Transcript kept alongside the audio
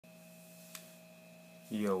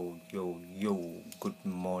Yo, good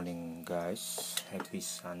morning guys, happy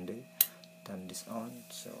Sunday. Turn this on,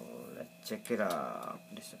 so let's check it out.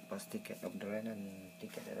 This is the first ticket of the random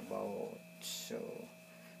ticket at about, so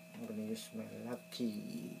I'm gonna use my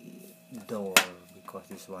lucky door because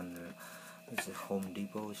this one is a Home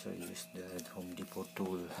Depot, so I use the Home Depot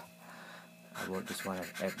tool. I bought this one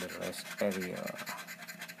at the rest area.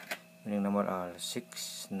 Winning number are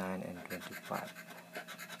 6, 9 and 25.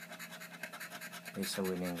 It's a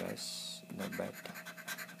winning guys, not bad.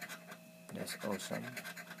 That's awesome.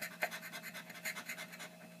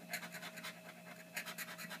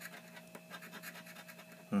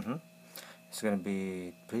 It's gonna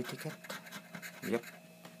be 3 ticket. Yep.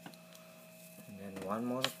 And then one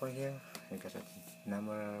more over here. We got a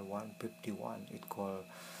number 151. It called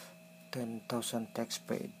 10,000 tax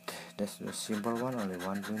paid. That's the simple one. Only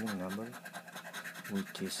one winning number,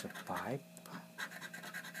 which is a 5.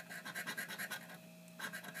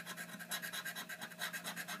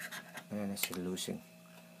 And it's losing.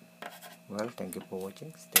 Well, thank you for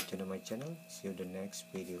watching. Stay tuned to my channel. See you in the next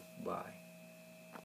video. Bye.